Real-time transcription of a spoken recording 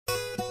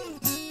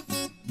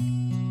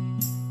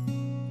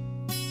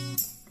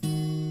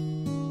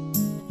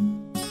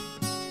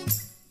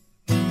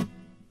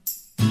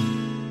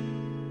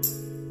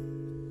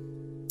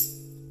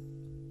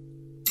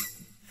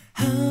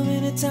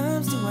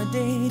I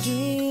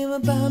daydream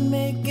about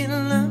making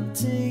love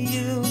to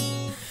you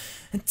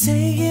and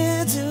take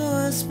you to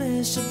a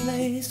special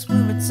place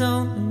where it's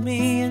only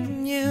me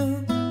and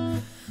you.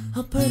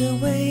 I'll put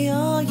away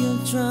all your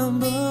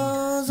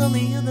troubles on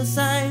the other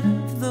side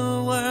of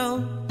the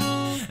world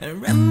and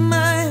wrap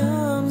my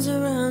arms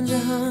around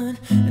your heart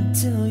and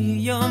tell you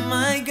you're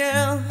my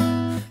girl.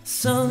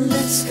 So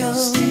let's go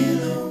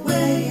steal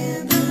away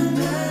in the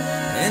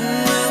night, and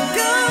we'll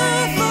go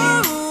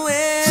far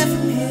away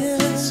from here,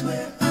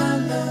 where our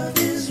love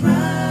is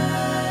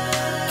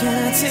right.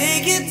 Can I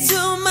take you to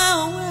my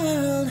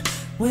world?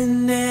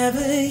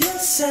 Whenever you're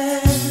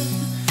sad,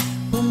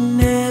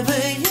 whenever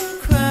you're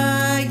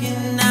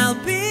crying, I'll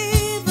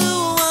be the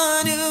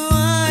one who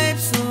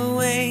wipes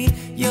away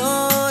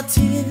your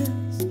tears.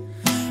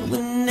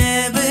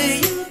 Whenever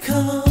you're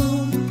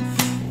cold,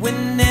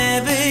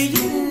 whenever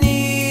you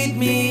need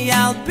me,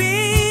 I'll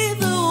be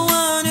the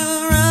one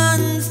who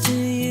runs to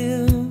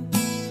you,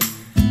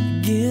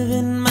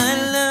 giving my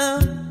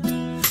love.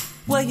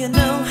 Well, you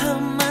know how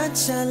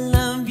much I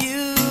love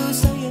you,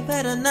 so you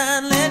better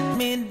not let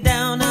me down.